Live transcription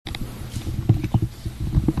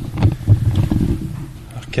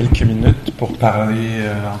quelques minutes pour parler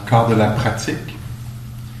encore de la pratique,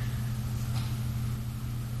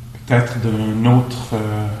 peut-être d'un autre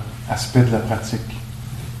aspect de la pratique.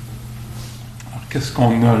 Alors, qu'est-ce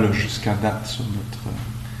qu'on a là, jusqu'à date sur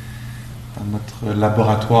dans notre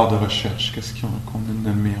laboratoire de recherche? Qu'est-ce qu'on a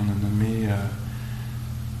nommé? On a nommé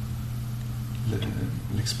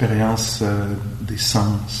l'expérience des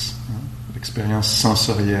sens, hein, l'expérience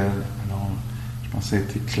sensorielle. Alors, je pense que ça a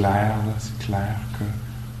été clair, là. C'est clair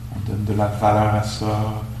qu'on donne de la valeur à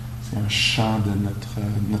ça. C'est un champ de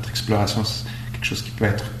notre exploration. C'est quelque chose qui peut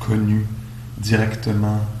être connu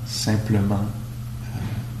directement, simplement,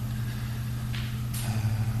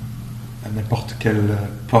 à n'importe quelle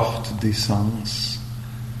porte des sens.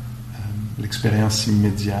 L'expérience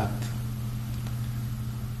immédiate.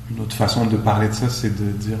 Une autre façon de parler de ça, c'est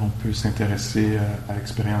de dire on peut s'intéresser à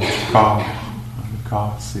l'expérience du corps. Le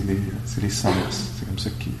corps, c'est les sens. C'est comme ça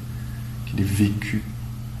qu'il est vécu.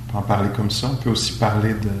 On peut en parler comme ça. On peut aussi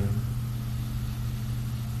parler de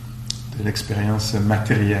l'expérience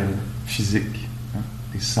matérielle, physique. Hein?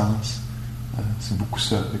 Les sens, c'est beaucoup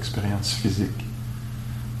ça, l'expérience physique.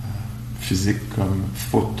 Physique comme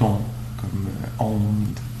photon, comme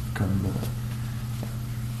onde, comme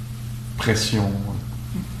pression,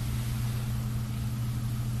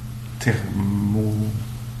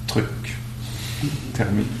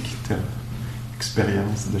 thermique,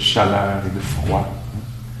 expérience de chaleur et de froid.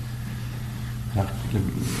 Alors,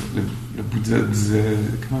 le Bouddha disait,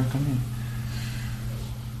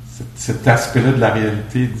 cet aspect-là de la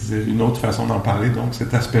réalité, disait, une autre façon d'en parler, donc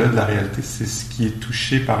cet aspect-là de la réalité, c'est ce qui est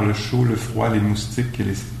touché par le chaud, le froid, les moustiques et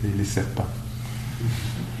les serpents.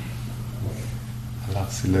 Alors,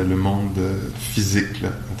 c'est le monde physique, là,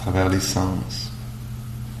 à travers les sens.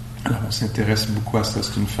 Alors, on s'intéresse beaucoup à ça.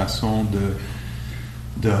 C'est une façon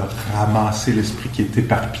de ramasser l'esprit qui est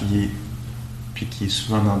éparpillé, puis qui est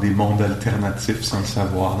souvent dans des mondes alternatifs sans le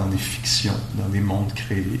savoir, dans des fictions, dans des mondes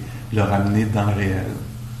créés, le ramener dans le réel.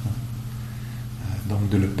 Donc,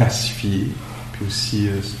 de le pacifier, puis aussi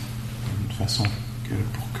une façon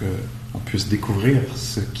pour qu'on puisse découvrir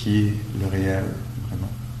ce qui est le réel,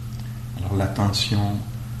 vraiment. Alors, l'attention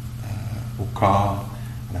au corps,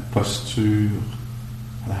 à la posture,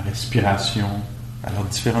 à la respiration, alors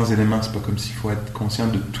différents éléments. C'est pas comme s'il faut être conscient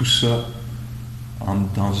de tout ça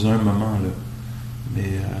dans un moment, là.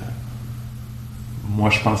 Mais moi,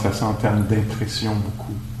 je pense à ça en termes d'impression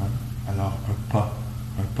beaucoup. Hein? Alors, un pas,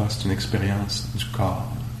 c'est une expérience du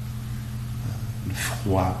corps. Le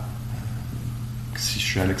froid, si je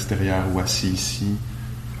suis à l'extérieur ou assis ici,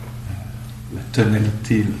 la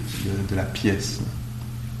tonalité de la pièce,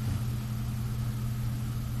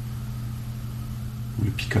 ou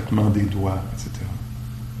le picotement des doigts, etc.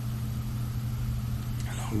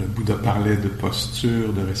 Alors, le Bouddha parlait de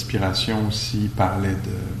posture, de respiration aussi, il parlait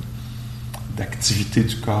d'activité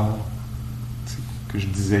du corps, que je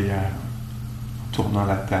disais hier, en tournant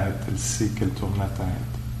la tête, elle sait qu'elle tourne la tête,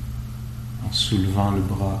 en soulevant le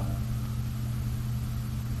bras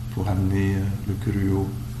pour amener le gruau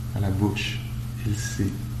à la bouche, il sait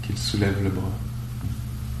qu'il soulève le bras.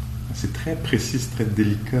 C'est très précis, c'est très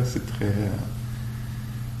délicat, c'est très...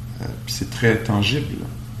 puis c'est très tangible,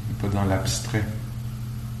 pas dans l'abstrait.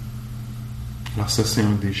 Alors ça, c'est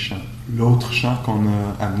un des champs. L'autre champ qu'on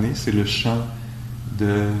a amené, c'est le champ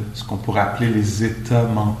de ce qu'on pourrait appeler les états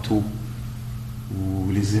mentaux,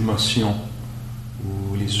 ou les émotions,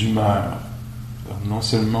 ou les humeurs. Alors, non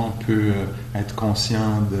seulement on peut être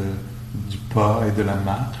conscient du pas et de la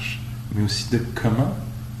marche, mais aussi de comment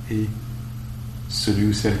est celui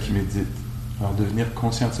ou celle qui médite. Alors devenir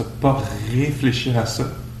conscient de ça, pas réfléchir à ça,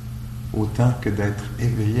 autant que d'être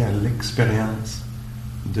éveillé à l'expérience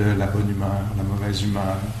de la bonne humeur, la mauvaise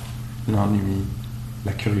humeur, l'ennui,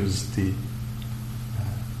 la curiosité,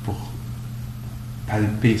 pour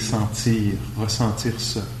palper, sentir, ressentir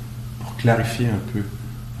ça, pour clarifier un peu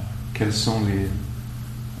quelles sont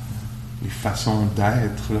les façons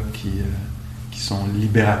d'être là, qui sont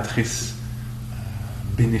libératrices,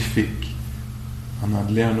 bénéfiques. En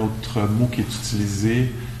anglais, un autre mot qui est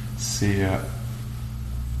utilisé, c'est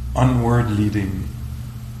onward leading.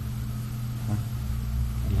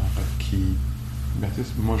 Alors,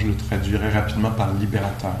 moi je le traduirais rapidement par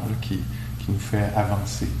libérateur, là, qui nous fait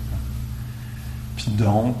avancer. Puis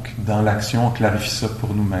donc, dans l'action, on clarifie ça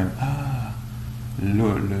pour nous-mêmes.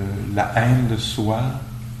 La haine de soi,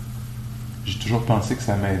 j'ai toujours pensé que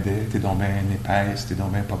ça m'aidait. T'es donc bien épaisse, t'es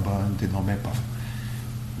donc bien pas bonne, t'es donc bien pas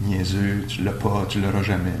niaiseux, tu l'as pas, tu l'auras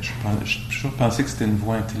jamais. J'ai toujours pensé que c'était une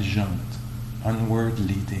voie intelligente. Onward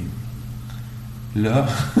leading. Là,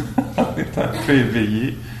 en étant un peu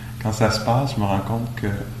éveillé, quand ça se passe, je me rends compte que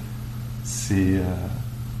c'est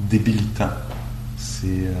débilitant.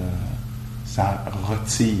 Ça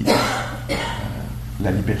retire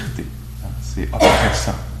la liberté. C'est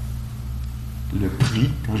oppressant. Le prix,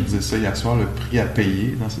 comme je disais ça hier soir, le prix à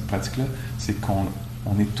payer dans cette pratique-là, c'est qu'on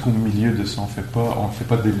est au milieu de ça. On ne fait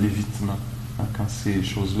pas de lévitement. Quand ces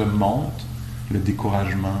choses-là montent, le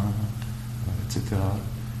découragement, etc.,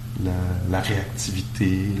 la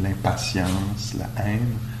réactivité, l'impatience, la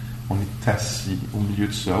haine, on est assis au milieu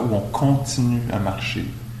de ça, où on continue à marcher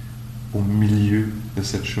au milieu de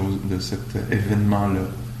cette chose, de cet événement-là.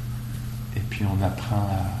 Et puis on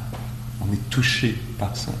est touché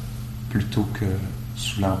par ça, plutôt que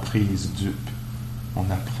sous l'emprise dupe. On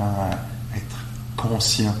apprend à être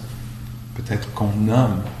conscient. Peut-être qu'on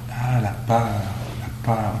nomme, la peur,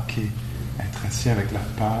 ok, être assis avec la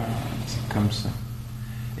peur, c'est comme ça.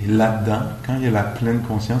 Et là-dedans, quand il y a la pleine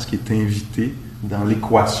conscience qui est invitée dans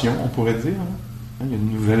l'équation, on pourrait dire, il y a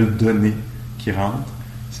une nouvelle donnée qui rentre,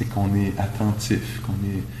 c'est qu'on est attentif, qu'on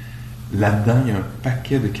est... Là-dedans, il y a un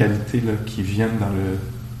paquet de qualités là, qui viennent dans le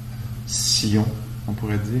sillon, on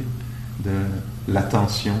pourrait dire, de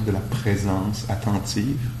l'attention, de la présence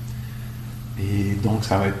attentive. Et donc,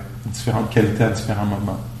 ça va être différentes qualités à différents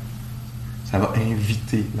moments. Ça va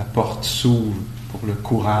inviter, la porte s'ouvre pour le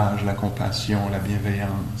courage, la compassion, la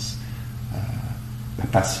bienveillance, la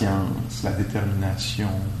patience, la détermination,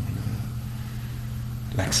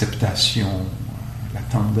 l'acceptation, la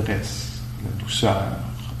tendresse, la douceur,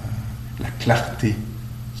 la clarté.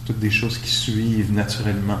 C'est toutes des choses qui suivent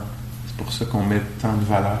naturellement. C'est pour ça qu'on met tant de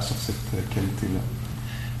valeur sur cette qualité-là.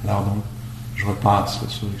 Alors donc, je repasse là,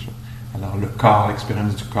 sur les choses. Alors le corps,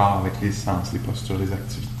 l'expérience du corps avec les sens, les postures, les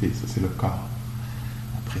activités, ça c'est le corps.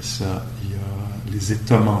 Après ça, il y a les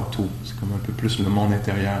états mentaux. C'est comme un peu plus le monde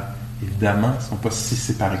intérieur. Évidemment, ils ne sont pas si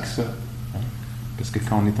séparés que ça. Parce que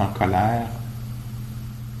quand on est en colère,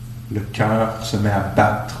 le cœur se met à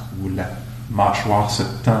battre, ou la mâchoire se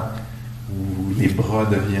tend, ou les bras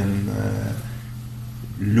deviennent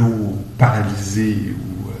lourds, paralysés,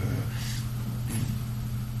 ou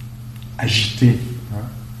agités.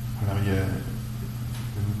 Alors il y a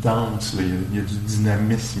une danse, là, il y a du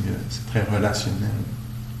dynamisme, c'est très relationnel.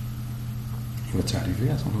 Il va-tu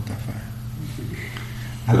arriver à son autre affaire?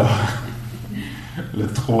 Alors, le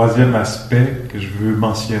troisième aspect que je veux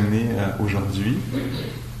mentionner aujourd'hui,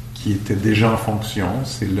 qui était déjà en fonction,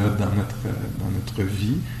 c'est là dans notre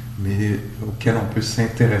vie, mais auquel on peut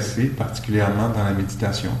s'intéresser particulièrement dans la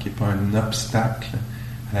méditation, qui n'est pas un obstacle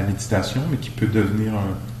à la méditation, mais qui peut devenir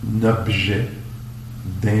un objet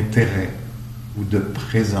d'intérêt ou de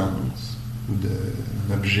présence ou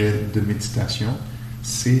un objet de méditation,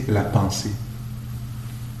 c'est la pensée.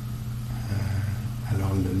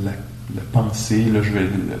 Alors la pensée, là, je vais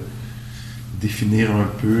le définir un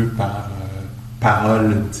peu par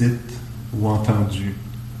paroles dites ou entendues,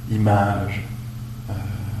 images,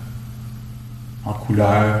 en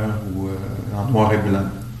couleur ou en noir et blanc,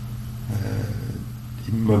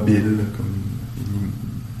 immobile comme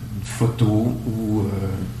une photo ou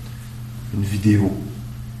une vidéo.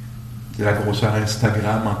 De la grosseur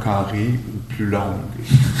Instagram en carré ou plus longue.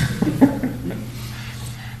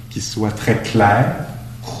 Qui soit très clair,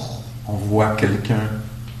 on voit quelqu'un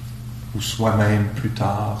ou soi-même plus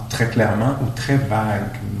tard, très clairement ou très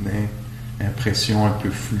vague, une impression un peu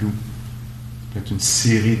floue. Peut-être une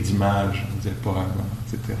série d'images diaporalement,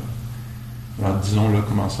 etc. Alors disons, là,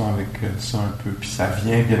 commençons avec ça un peu. Puis ça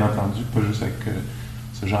vient, bien entendu, pas juste avec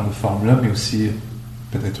ce genre de forme-là, mais aussi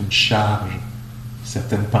peut-être une charge.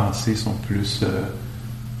 Certaines pensées sont plus,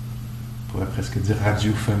 on pourrait presque dire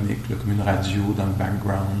radiophoniques, là, comme une radio dans le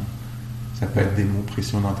background. Ça peut être des mots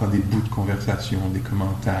précis, on entend des bouts de conversation, des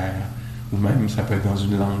commentaires, ou même ça peut être dans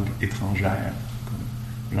une langue étrangère, comme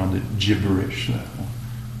un genre de gibberish, là,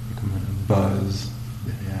 comme un buzz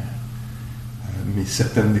derrière. Mais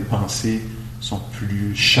certaines des pensées sont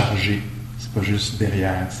plus chargées. C'est pas juste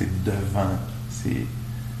derrière, c'est devant.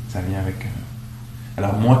 Ça vient avec un...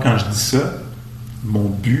 Alors moi, quand je dis ça, mon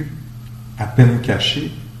but, à peine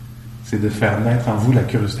caché, c'est de faire naître en vous la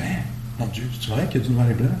curiosité. Hey, mon Dieu, c'est vrai qu'il y a du noir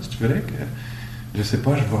et blanc? C'est vrai que... Je sais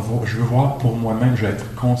pas, je veux voir pour moi-même, je veux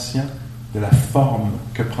être conscient de la forme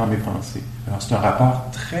que prend mes pensées. Alors c'est un rapport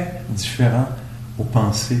très différent aux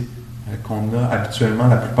pensées qu'on a habituellement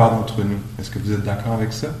la plupart d'entre nous. Est-ce que vous êtes d'accord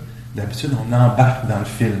avec ça? D'habitude, on embarque dans le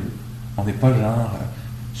film. On n'est pas genre,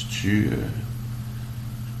 je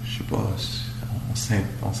sais pas,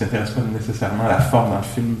 on ne s'intéresse pas nécessairement à la forme dans le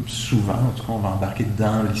film souvent. En tout cas, on va embarquer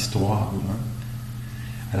dans l'histoire.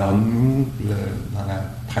 Hein? Alors nous, dans la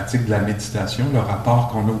pratique de la méditation, le rapport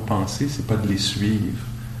qu'on a aux pensées, c'est pas de les suivre,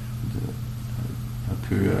 un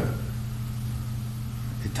peu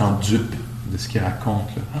étant dupe de ce qu'il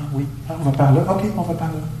raconte. Là. Ah oui, on va par là, ok, on va par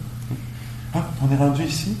là. Ah, on est rendu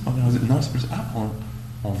ici, on est rendu... Non, c'est plus... Ah,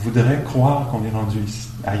 on voudrait croire qu'on est rendu ici,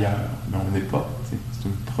 ailleurs, mais on n'est pas. C'est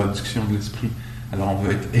une production de l'esprit. Alors on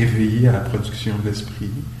veut être éveillé à la production de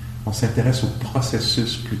l'esprit. On s'intéresse au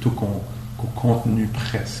processus plutôt qu'au contenu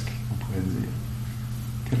presque, on pourrait dire.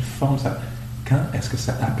 Quelle forme ça... Quand est-ce que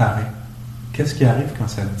ça apparaît? Qu'est-ce qui arrive quand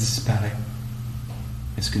ça disparaît?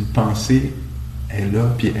 Est-ce qu'une pensée est là,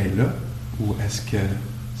 puis est là? Ou est-ce que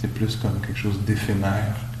c'est plus comme quelque chose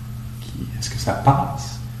d'éphémère? Est-ce que ça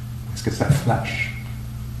passe? Ou est-ce que ça flash?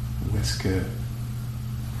 Ou est-ce que...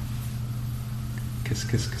 Qu'est-ce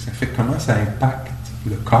que ça fait? Comment ça impacte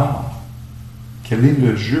le corps? Quel est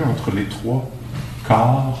le jeu entre les trois?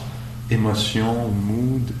 Corps, émotion,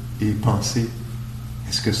 mood et pensée.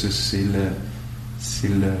 Est-ce que c'est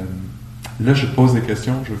le... Là, je pose des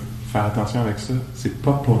questions, je veux faire attention avec ça. C'est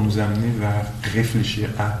pas pour nous amener vers réfléchir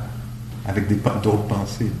avec d'autres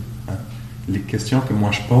pensées. Hein. Les questions que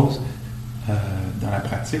moi je pose dans la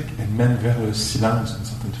pratique, elles mènent vers le silence d'une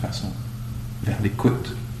certaine façon, vers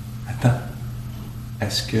l'écoute. Attends,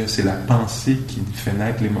 est-ce que c'est la pensée qui fait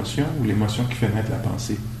naître l'émotion ou l'émotion qui fait naître la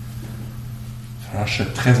pensée? Alors, je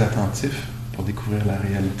suis très attentif pour découvrir la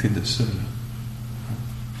réalité de ça. Là.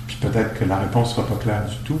 Puis peut-être que la réponse ne sera pas claire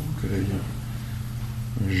du tout, qu'il y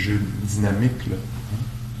a un jeu dynamique. Là.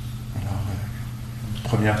 Alors, une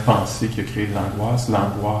première pensée qui a créé de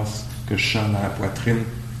l'angoisse que je sens dans la poitrine,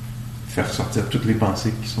 faire sortir toutes les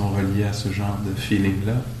pensées qui sont reliées à ce genre de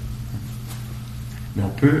feeling-là. Mais on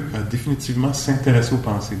peut définitivement s'intéresser aux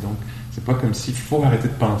pensées. Donc, c'est pas comme s'il faut arrêter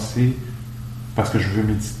de penser parce que je veux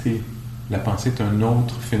méditer. La pensée est un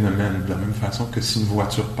autre phénomène, de la même façon que si une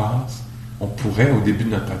voiture passe, on pourrait, au début de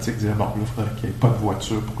notre pratique, dire, bon, là, il faudrait qu'il n'y ait pas de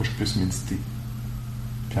voiture pour que je puisse méditer.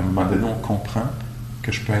 Puis à un moment donné, on comprend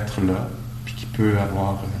que je peux être là, puis qu'il peut y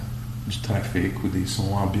avoir du trafic ou des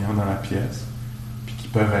sons ambiants dans la pièce, puis qui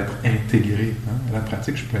peuvent être intégrés. Hein. À la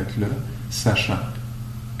pratique, je peux être là, sachant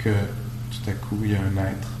que tout à coup, il y a un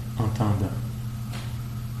être entendant.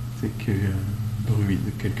 C'est qu'il y a un bruit de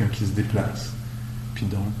quelqu'un qui se déplace. Puis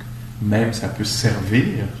donc, même ça peut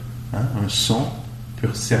servir, hein, un son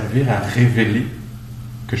peut servir à révéler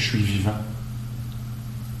que je suis vivant.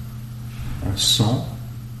 Un son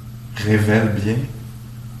révèle bien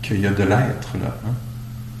qu'il y a de l'être là. Hein.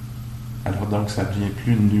 Alors donc, ça devient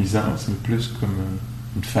plus une nuisance, mais plus comme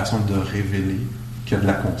une façon de révéler qu'il y a de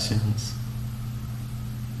la conscience.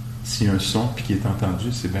 S'il y a un son puis qui est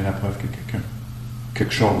entendu, c'est bien la preuve que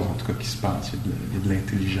quelque chose en tout cas qui se passe, il y a de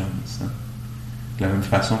l'intelligence. Hein. De la même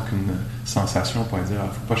façon qu'une sensation, on pourrait dire, il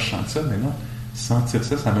ne faut pas que je chante ça, mais non, sentir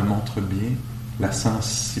ça, ça me montre bien la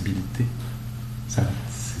sensibilité.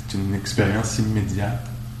 C'est une expérience immédiate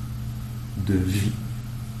de vie.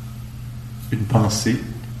 Une pensée,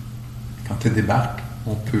 quand elle débarque,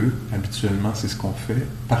 on peut, habituellement, c'est ce qu'on fait,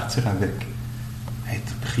 partir avec,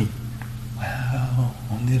 être pris. Wow,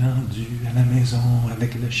 on est rendu à la maison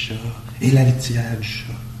avec le chat et la litière du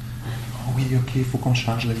chat. Oh oui, ok, il faut qu'on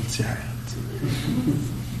change la litière.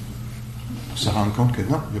 Pour se rendre compte que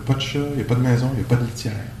non, il n'y a pas de chat, il n'y a pas de maison, il n'y a pas de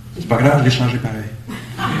litière. C'est pas grave, je l'ai changé pareil.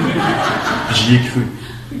 J'y ai cru.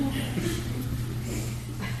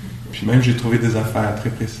 Puis même, j'ai trouvé des affaires très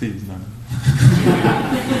précises.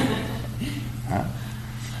 Hein?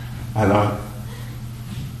 Alors,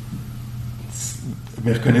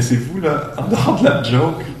 mais reconnaissez-vous, là, en dehors de la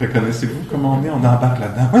joke, reconnaissez-vous comment on embarque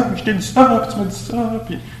là-dedans. Ouais, je t'ai dit ça, puis tu m'as dit ça,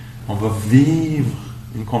 puis on va vivre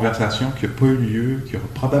une conversation qui n'a pas eu lieu, qui n'aura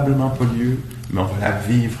probablement pas lieu, mais on va la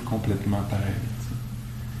vivre complètement pareil.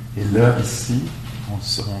 Et là, ici,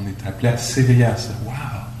 on est appelé à s'éveiller à ça. Waouh!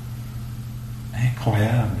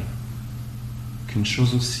 Incroyable! Qu'une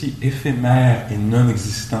chose aussi éphémère et non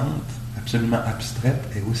existante, absolument abstraite,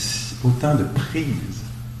 ait aussi autant de prise,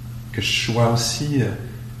 que je sois aussi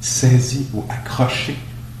saisi ou accroché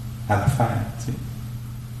à l'affaire. Tu sais.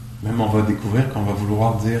 Même on va découvrir qu'on va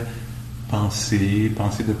vouloir dire pensée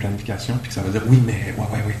de planification, puis que ça va dire oui, mais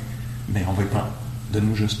ouais, mais on va y prendre.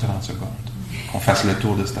 Donne-nous juste 30 secondes. Qu'on fasse le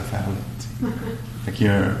tour de cette affaire-là. Tu sais. Fait qu'il y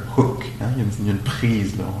a un hook, hein? Il y a une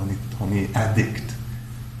prise, là. On est addict.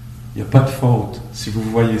 Il n'y a pas de faute. Si vous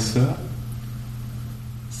voyez ça,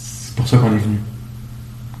 c'est pour ça qu'on est venu.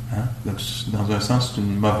 Hein? Donc, dans un sens, c'est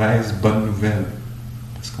une mauvaise, bonne nouvelle.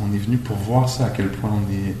 Parce qu'on est venu pour voir ça, à quel point on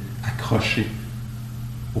est accroché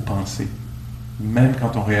aux pensées. Même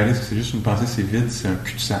quand on réalise que c'est juste une pensée, c'est vide, c'est un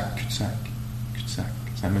cul-de-sac.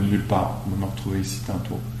 Ça mène nulle part. On va me retrouver ici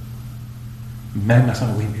tantôt. Même à ça,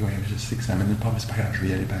 oui, je sais que ça mène nulle part, mais c'est pas grave, je vais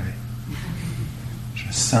y aller pareil.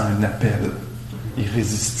 Je sens un appel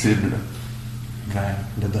irrésistible vers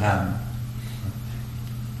le drame.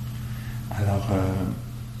 Alors,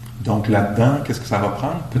 donc là-dedans, qu'est-ce que ça va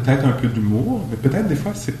prendre? Peut-être un peu d'humour, mais peut-être des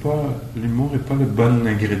fois, l'humour n'est pas le bon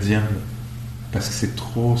ingrédient, là, parce que c'est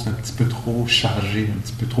un petit peu trop chargé, un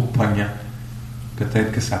petit peu trop poignant.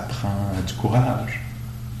 Peut-être que ça prend du courage,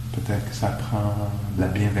 peut-être que ça prend de la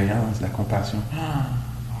bienveillance, de la compassion. Ah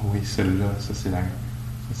oui, celle-là, ça c'est le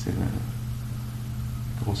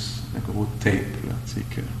gros tape, là, tu sais,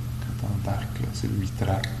 que quand t'embarques, là, c'est le 8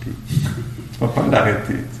 tracks, puis tu vas pas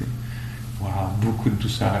l'arrêter, tu sais. Wow, beaucoup de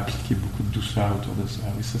douceur, appliquer beaucoup de douceur autour de ça.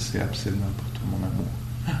 Oui, ça c'est absolument pour tout mon amour.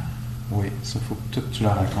 Ah, oui, ça faut que tu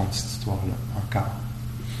la racontes, cette histoire-là, encore.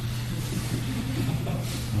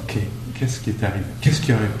 OK, qu'est-ce qui est arrivé? Qu'est-ce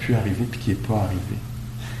qui aurait pu arriver puis qui n'est pas arrivé?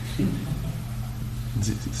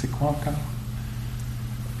 C'est quoi encore?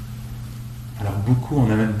 Alors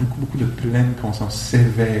on amène beaucoup de pleine conscience,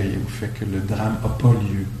 s'éveille au fait que le drame n'a pas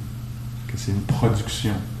lieu, que c'est une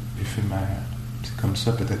production éphémère. C'est comme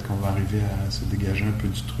ça peut-être qu'on va arriver à se dégager un peu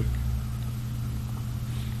du truc.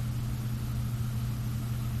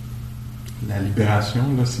 La libération,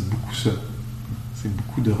 là, c'est beaucoup ça. C'est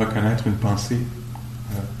beaucoup de reconnaître une pensée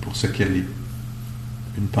pour ce qu'elle est.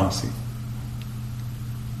 Une pensée.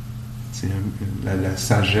 C'est la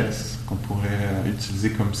sagesse qu'on pourrait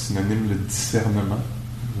utiliser comme synonyme, le discernement,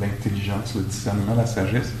 l'intelligence, le discernement, la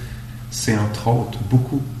sagesse. C'est entre autres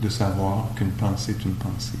beaucoup de savoir qu'une pensée est une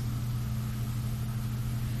pensée.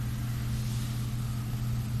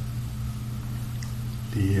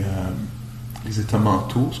 Les états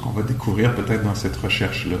mentaux, ce qu'on va découvrir peut-être dans cette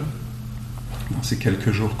recherche-là, dans ces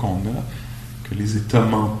quelques jours qu'on a, que les états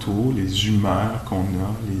mentaux, les humeurs qu'on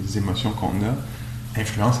a, les émotions qu'on a,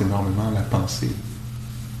 influencent énormément la pensée.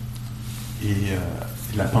 Et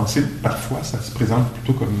la pensée, parfois, ça se présente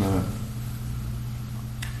plutôt comme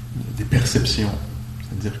des perceptions.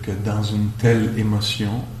 C'est-à-dire que dans une telle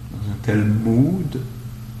émotion, dans un tel mood,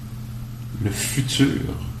 le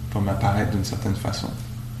futur va m'apparaître d'une certaine façon.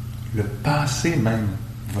 Le passé même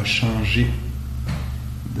va changer.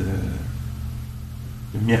 Le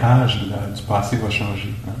mirage du passé va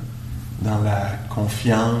changer. Hein? Dans la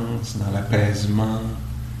confiance, dans l'apaisement.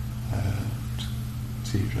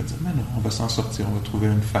 Je vais dire, mais non, on va s'en sortir, on va trouver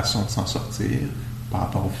une façon de s'en sortir par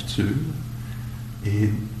rapport au futur.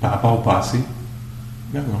 Et par rapport au passé,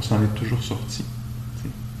 ben, on s'en est toujours sorti.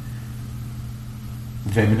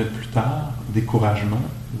 20 minutes plus tard, découragement,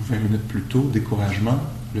 ou 20 minutes plus tôt, découragement,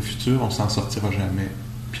 le futur, on s'en sortira jamais.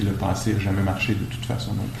 Puis le passé n'a jamais marché de toute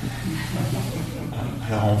façon non plus.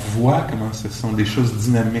 Alors on voit comment ce sont des choses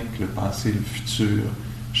dynamiques, le passé, le futur,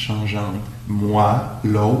 changeantes. Moi,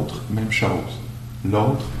 l'autre, même chose.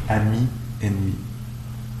 L'autre, ami, ennemi.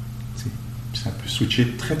 Puis ça peut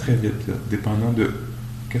switcher très très vite, là, dépendant de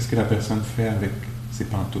qu'est-ce que la personne fait avec ses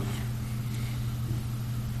pantoufles.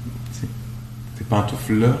 Tes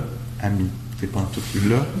pantoufles-là, ami. Tes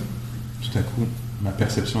pantoufles-là, tout à coup, ma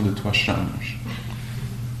perception de toi change.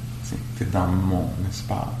 Tu es dans mon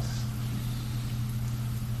espace.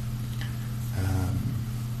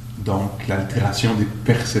 Donc, l'altération des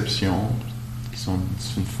perceptions, qui sont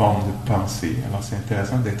une forme de pensée. Alors, c'est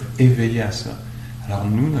intéressant d'être éveillé à ça. Alors,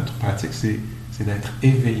 nous, notre pratique, c'est d'être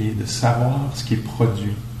éveillé, de savoir ce qui est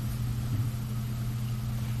produit.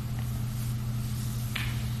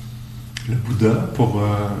 Le Bouddha, pour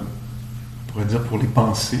les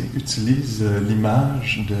pensées, utilise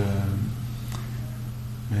l'image de...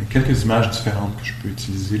 quelques images différentes que je peux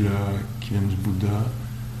utiliser là, qui viennent du Bouddha.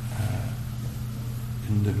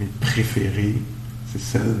 Une de mes préférées, c'est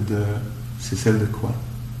celle de quoi?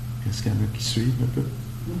 Est-ce qu'il y en a qui suivent un peu?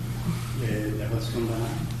 La réduction de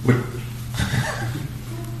banane. Oui.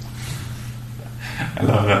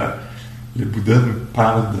 Alors, le Bouddha nous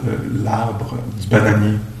parle de l'arbre du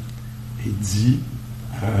bananier. Et il dit,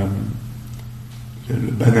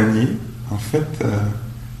 le bananier, en fait,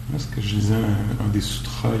 est-ce que je lisais un des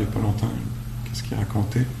sutras il n'y a pas longtemps, qu'est-ce qu'il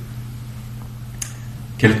racontait?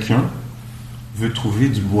 Quelqu'un veut trouver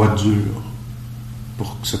du bois dur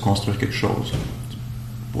pour se construire quelque chose, du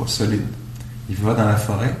bois solide. Il va dans la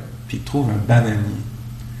forêt, puis il trouve un bananier.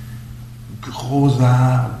 Gros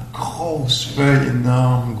arbre, grosses feuilles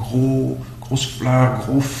énormes, grosses fleurs,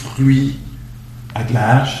 gros fruits, avec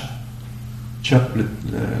la hache. Chop,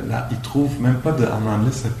 il trouve même pas en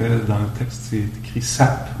anglais, ça s'appelle, dans le texte, c'est écrit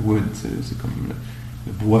sapwood, c'est comme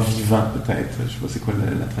le bois vivant peut-être, je sais pas c'est quoi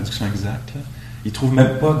la traduction exacte. Là. Il trouve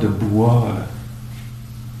même pas de bois,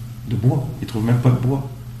 il trouve même pas de bois.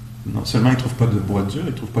 Non seulement il trouve pas de bois dur,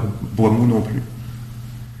 il trouve pas de bois mou non plus.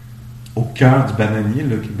 Au cœur du bananier,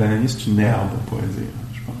 le bananier c'est une herbe, on pourrait dire,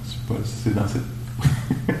 je pense, je sais pas si c'est dans cette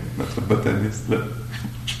notre botaniste là.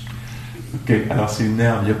 OK, alors c'est une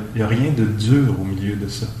herbe. Il n'y a rien de dur au milieu de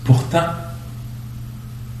ça. Pourtant,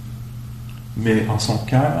 Mais en son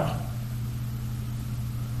cœur,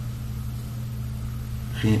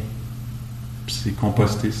 rien. Puis c'est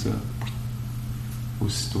composté, ça,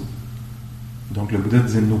 aussitôt. Donc le Bouddha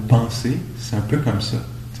disait, nos pensées, c'est un peu comme ça.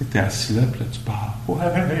 Tu sais, t'es assis là, puis là, tu pars.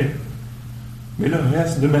 Ouais, mais le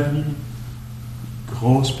reste de ma vie,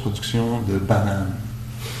 grosse production de bananes.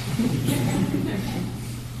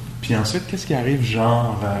 Puis ensuite, qu'est-ce qui arrive,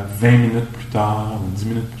 genre 20 minutes plus tard, ou 10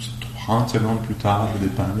 minutes plus tard, 30 secondes plus tard, ça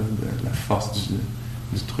dépend là, de la force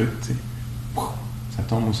du truc, tu sais. Ça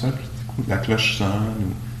tombe au sol, puis la cloche sonne,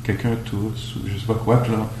 ou quelqu'un tousse, ou je sais pas quoi,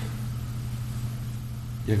 puis là,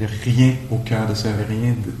 il n'y avait rien au cœur de ça, il n'y avait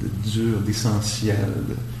rien de dur, d'essentiel.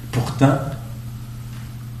 Pourtant,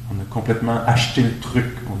 on a complètement acheté le truc,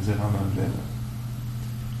 on dirait en anglais.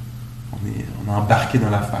 On est embarqué dans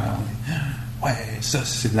l'affaire. Ouais, ça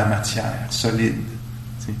c'est de la matière solide.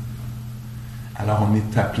 T'sais. Alors on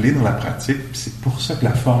est appelé dans la pratique, puis c'est pour ça que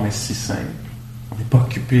la forme est si simple. On n'est pas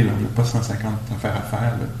occupé, là, on n'a pas 150 affaires à faire.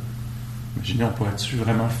 Là. Imaginez, on pourrait-tu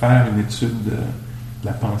vraiment faire une étude de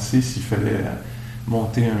la pensée s'il fallait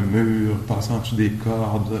monter un mur, passer en dessous des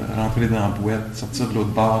cordes, rentrer dans la boîte, sortir de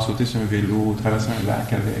l'autre bord, sauter sur un vélo, traverser un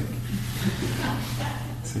lac avec.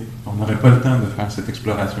 T'sais, on n'aurait pas le temps de faire cette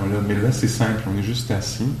exploration-là, mais là c'est simple, on est juste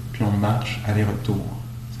assis, puis on marche aller-retour.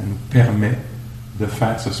 Ça nous permet de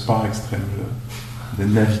faire ce sport extrême-là, de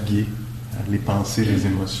naviguer les pensées, les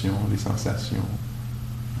émotions, les sensations,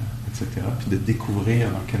 etc., puis de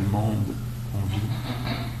découvrir dans quel monde on vit.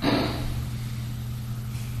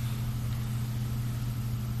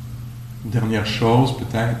 Dernière chose,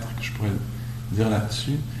 peut-être, que je pourrais dire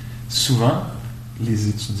là-dessus, souvent, les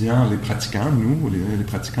étudiants, les pratiquants, nous, les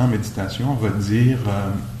pratiquants en méditation, on va dire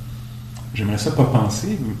j'aimerais ça pas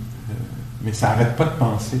penser, mais ça n'arrête pas de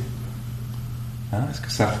penser. Hein? Est-ce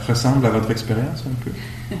que ça ressemble à votre expérience un peu?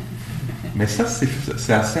 Mais ça,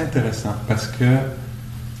 c'est assez intéressant parce que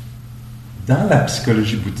dans la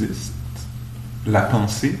psychologie bouddhiste, la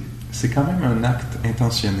pensée, c'est quand même un acte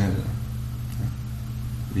intentionnel.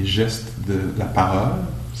 Les gestes de la parole,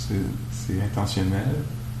 c'est intentionnel.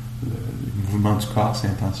 Le mouvement du corps, c'est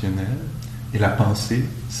intentionnel. Et la pensée,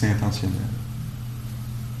 c'est intentionnel.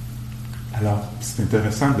 Alors, c'est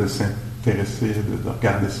intéressant de s'intéresser, de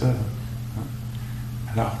regarder ça. Hein?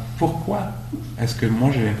 Alors, pourquoi est-ce que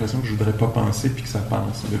moi, j'ai l'impression que je ne voudrais pas penser puis que ça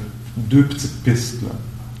pense? Il y a deux petites pistes, là.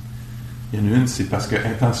 Il y en a une, c'est parce que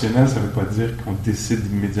intentionnel, ça ne veut pas dire qu'on décide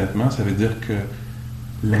immédiatement, ça veut dire que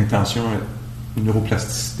l'intention, une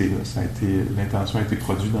neuroplasticité, là, l'intention a été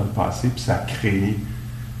produite dans le passé, puis ça a créé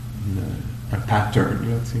un pattern,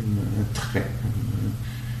 là, un trait,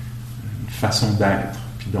 une façon d'être.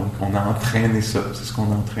 Puis donc, on a entraîné ça, c'est ce qu'on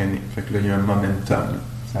a entraîné. Fait que là, il y a un momentum,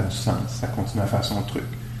 ça a du sens, ça continue à faire son truc.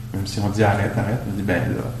 Même si on dit arrête, on dit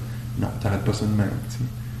ben là, non, t'arrêtes pas ça de même.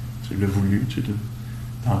 Tu l'as voulu, tu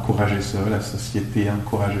as encouragé ça, la société a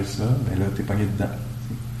encouragé ça, ben là, t'es pogné dedans.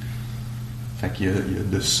 T'sais. Fait qu'il y a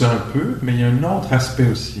de ça un peu, mais il y a un autre aspect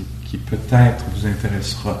aussi qui peut-être vous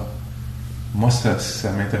intéressera. Moi, ça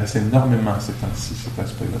m'intéresse énormément ces temps-ci, cet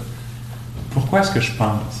aspect-là. Pourquoi est-ce que je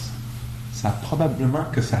pense? Ça probablement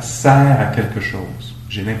que ça sert à quelque chose.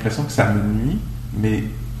 J'ai l'impression que ça me nuit, mais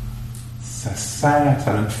ça sert,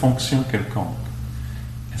 ça a une fonction quelconque.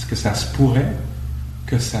 Est-ce que ça se pourrait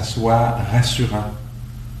que ça soit rassurant,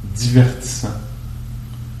 divertissant,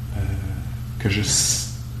 que je...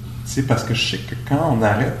 sais, parce que je sais que quand on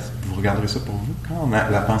arrête, vous regarderez ça pour vous, quand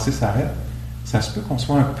la pensée s'arrête, ça se peut qu'on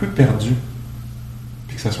soit un peu perdu,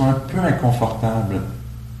 puis que ça soit un peu inconfortable.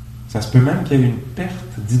 Ça se peut même qu'il y ait une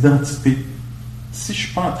perte d'identité. Si je ne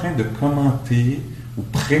suis pas en train de commenter, ou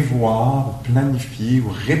prévoir, ou planifier, ou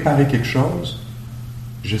réparer quelque chose,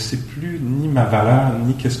 je ne sais plus ni ma valeur,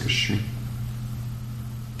 ni qu'est-ce que je suis.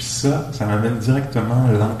 Puis ça m'amène directement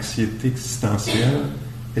à l'anxiété existentielle,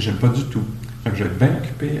 et j'aime pas du tout. Donc, je vais être bien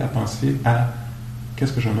occupé à penser à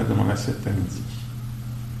qu'est-ce que je vais mettre dans mon assiette à midi.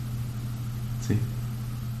 T'sais,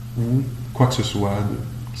 ou quoi que ce soit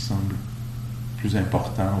qui semble plus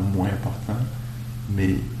important ou moins important,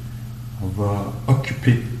 mais on va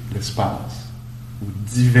occuper l'espace ou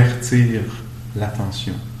divertir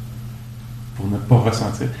l'attention pour ne pas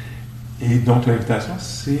ressentir. Et donc, l'invitation,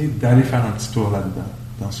 c'est d'aller faire un petit tour là-dedans,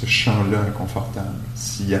 dans ce champ-là inconfortable,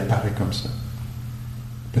 s'il apparaît comme ça.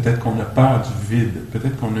 Peut-être qu'on a peur du vide,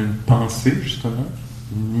 peut-être qu'on a une pensée, justement,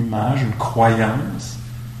 une image, une croyance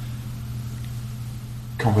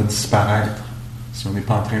qu'on va disparaître si on n'est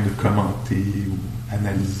pas en train de commenter ou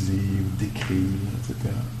analyser ou d'écrire, etc.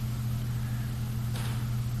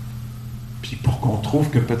 Puis pour qu'on trouve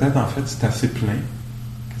que peut-être en fait c'est assez plein,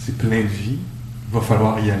 que c'est plein de vie, il va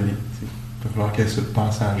falloir y aller. Il va falloir qu'il y ait ce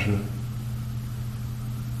passage-là.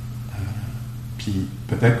 Puis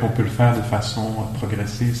peut-être qu'on peut le faire de façon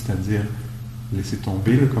progressive, c'est-à-dire laisser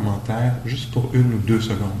tomber le commentaire juste pour 1 ou 2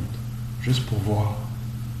 secondes, juste pour voir.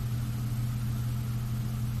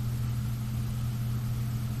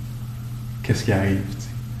 Qu'est-ce qui arrive, tu sais.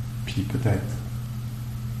 Puis peut-être,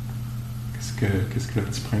 qu'est-ce que le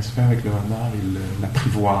petit prince fait avec le renard? Il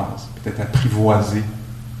l'apprivoise, peut-être apprivoiser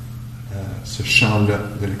ce champ-là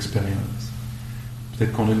de l'expérience.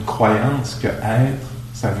 Peut-être qu'on a une croyance que être,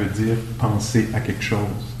 ça veut dire penser à quelque chose.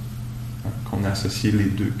 Hein, qu'on a associé les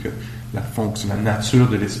deux, que la nature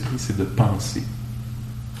de l'esprit, c'est de penser.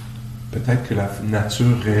 Peut-être que la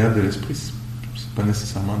nature réelle de l'esprit, c'est pas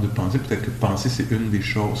nécessairement de penser. Peut-être que penser, c'est une des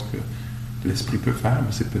choses que l'esprit peut faire,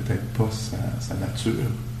 mais c'est peut-être pas sa nature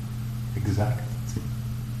exacte. T'sais.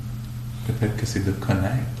 Peut-être que c'est de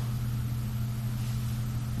connaître,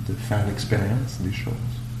 de faire l'expérience des choses.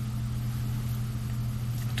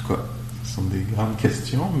 En tout cas, ce sont des grandes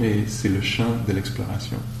questions, mais c'est le champ de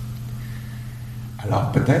l'exploration.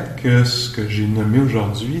 Alors peut-être que ce que j'ai nommé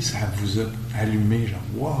aujourd'hui, ça vous a allumé, genre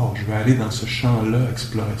 « Wow, je vais aller dans ce champ-là,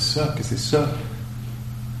 explorer ça, que c'est ça. »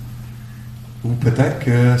 Ou peut-être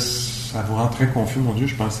que ça vous rend très confus, mon Dieu,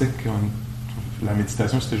 je pensais que la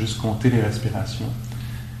méditation, c'était juste compter les respirations.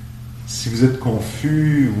 Si vous êtes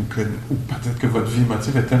confus, ou peut-être que votre vie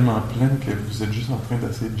émotive est tellement pleine que vous êtes juste en train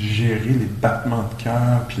d'essayer de gérer les battements de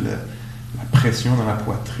cœur, puis la pression dans la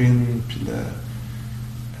poitrine, puis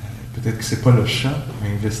peut-être que c'est pas le champ à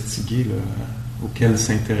investiguer, auquel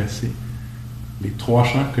s'intéresser. Les 3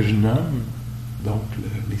 champs que je nomme, donc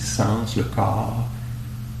les sens, le corps,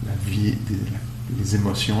 la vie, les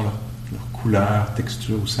émotions, leur couleur,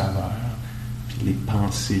 texture ou saveur, puis les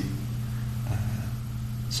pensées,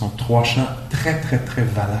 sont 3 champs très, très, très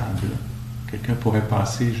valables. Quelqu'un pourrait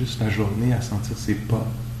passer juste la journée à sentir ses pas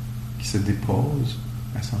qui se déposent,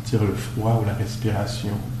 à sentir le froid ou la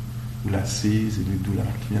respiration, ou l'assise et les douleurs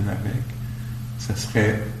qui viennent avec. Ça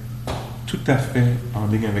serait tout à fait en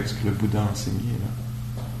ligne avec ce que le Bouddha a enseigné.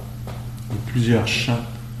 Là. Il y a plusieurs champs.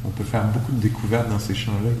 On peut faire beaucoup de découvertes dans ces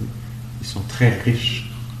champs-là. Ils sont très riches.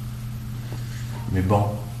 Mais bon,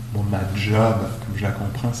 ma job, comme je la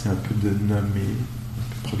comprends, c'est un peu de nommer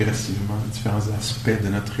progressivement différents aspects de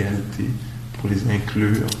notre réalité pour les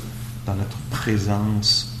inclure dans notre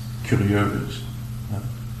présence curieuse. Hein?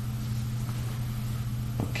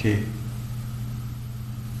 OK.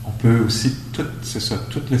 On peut aussi tout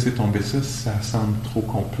laisser tomber ça si ça semble trop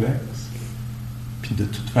complexe. Puis de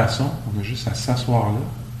toute façon, on a juste à s'asseoir là,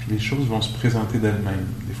 puis les choses vont se présenter d'elles-mêmes.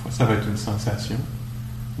 Des fois, ça va être une sensation.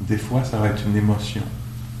 Des fois, ça va être une émotion.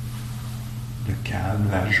 Le calme,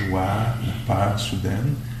 la joie, la peur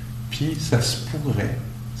soudaine. Puis, ça se pourrait,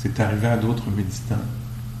 c'est arrivé à d'autres méditantes,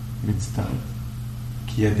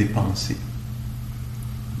 qui aient des pensées.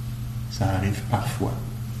 Ça arrive parfois.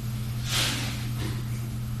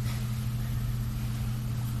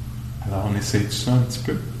 Alors, on essaye de ça un petit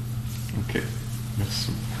peu. OK.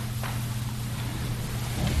 Merci.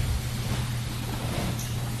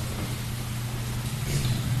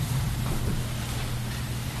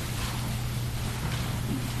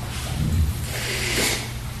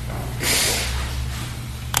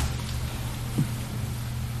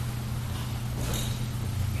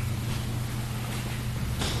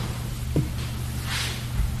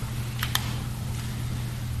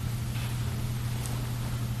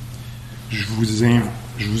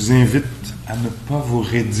 Je vous invite à ne pas vous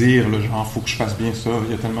raidir, le genre, faut que je fasse bien ça,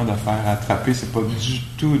 il y a tellement d'affaires à attraper, c'est pas du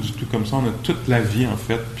tout comme ça. On a toute la vie, en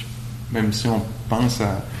fait, puis même si on pense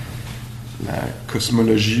à la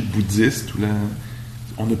cosmologie bouddhiste,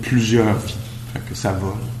 on a plusieurs vies, fait que ça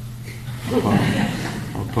va. On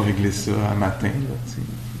va pas régler ça à matin, là, t'sais.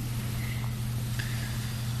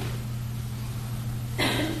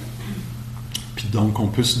 Puis donc, on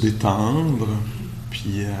peut se détendre,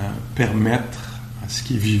 puis permettre à ce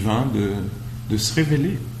qui est vivant de se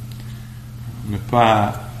révéler. Ne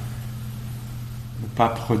pas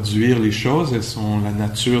produire les choses, la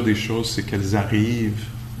nature des choses, c'est qu'elles arrivent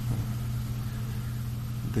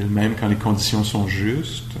d'elles-mêmes quand les conditions sont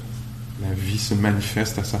justes. La vie se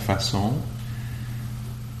manifeste à sa façon.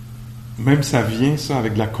 Même ça vient, ça,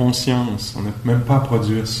 avec de la conscience. On n'a même pas à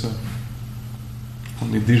produire ça.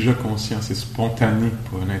 On est déjà conscient, c'est spontané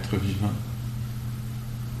pour un être vivant.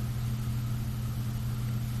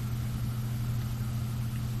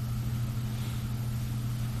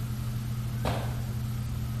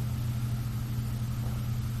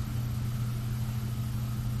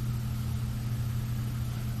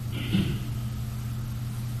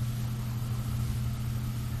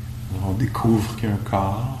 On découvre qu'il y a un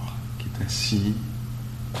corps qui est assis,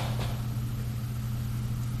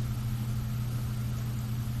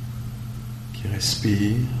 qui qui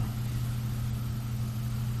respire,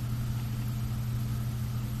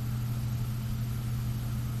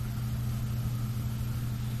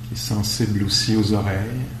 qui est sensible aussi aux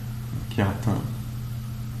oreilles, qui entend.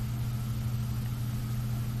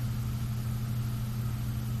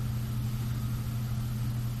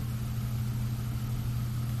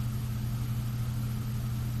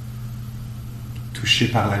 Touché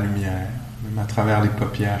par la lumière, même à travers les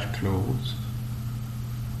paupières closes.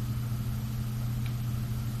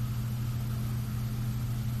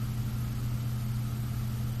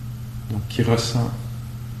 Donc, qui ressent.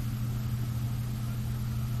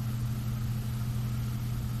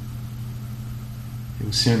 Il y a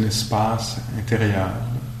aussi un espace intérieur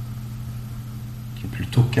qui est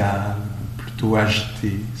plutôt calme, plutôt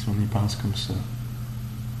agité, si on y pense comme ça.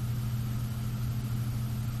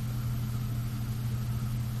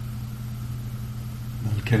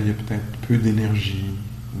 Dans lequel il y a peut-être peu d'énergie,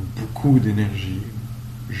 ou beaucoup d'énergie,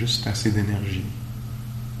 ou juste assez d'énergie.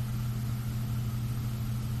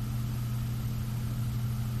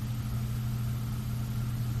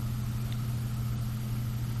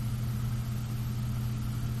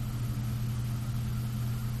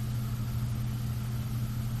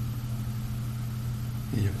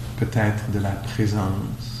 Il y a peut-être de la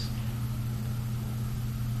présence.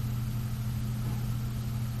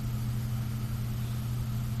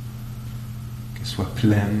 Qu'elle soit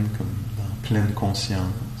pleine, comme dans pleine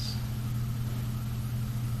conscience.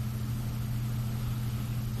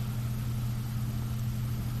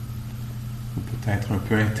 Ou peut-être un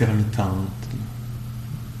peu intermittente,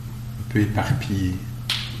 un peu éparpillée.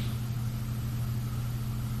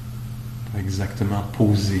 Pas exactement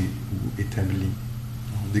posée ou établie.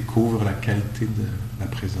 On découvre la qualité de la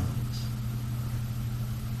présence.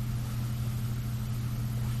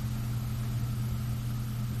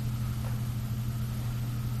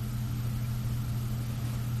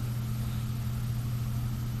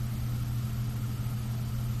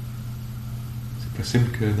 C'est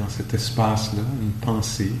possible que dans cet espace-là, une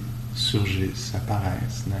pensée surgisse,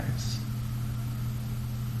 apparaisse, naisse.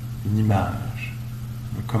 Une image,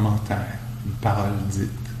 un commentaire, une parole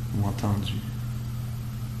dite ou entendue.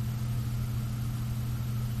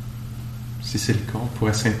 Si c'est le cas, on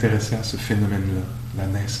pourrait s'intéresser à ce phénomène-là, la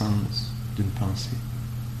naissance d'une pensée.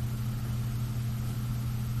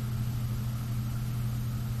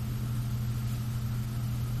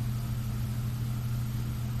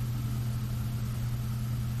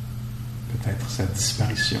 Peut-être sa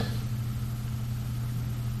disparition.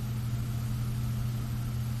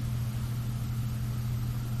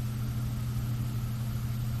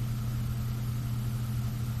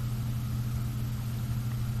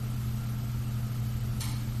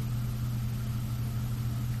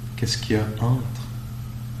 Qu'est-ce qu'il y a entre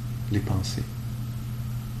les pensées?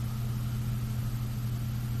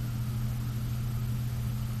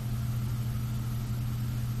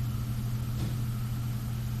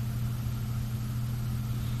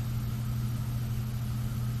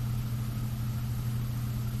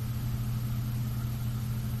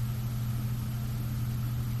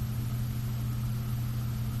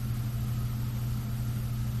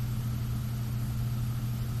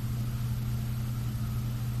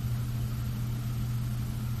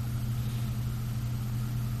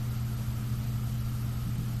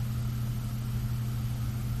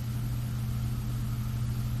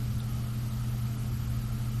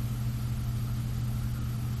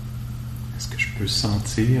 Est-ce que je peux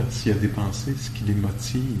sentir s'il y a des pensées, ce qui les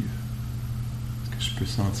motive? Est-ce que je peux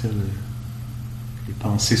sentir que les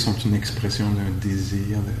pensées sont une expression d'un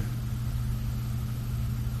désir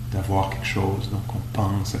d'avoir quelque chose, donc on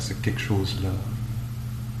pense à ce quelque chose-là.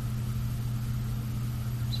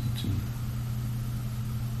 C'est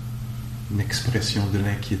une expression de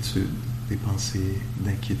l'inquiétude, des pensées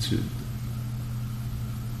d'inquiétude.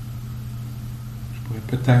 Je pourrais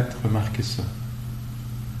peut-être remarquer ça.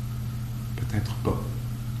 Peut-être pas.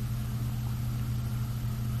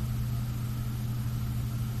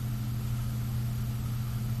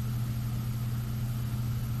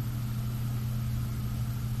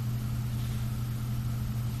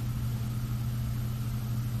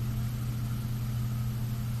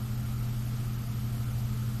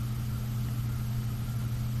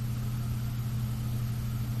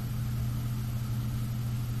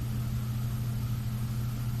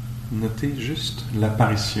 Notez juste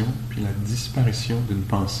l'apparition puis la disparition d'une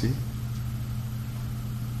pensée.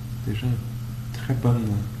 Déjà une très bonne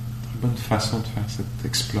façon de faire cette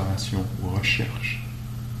exploration ou recherche.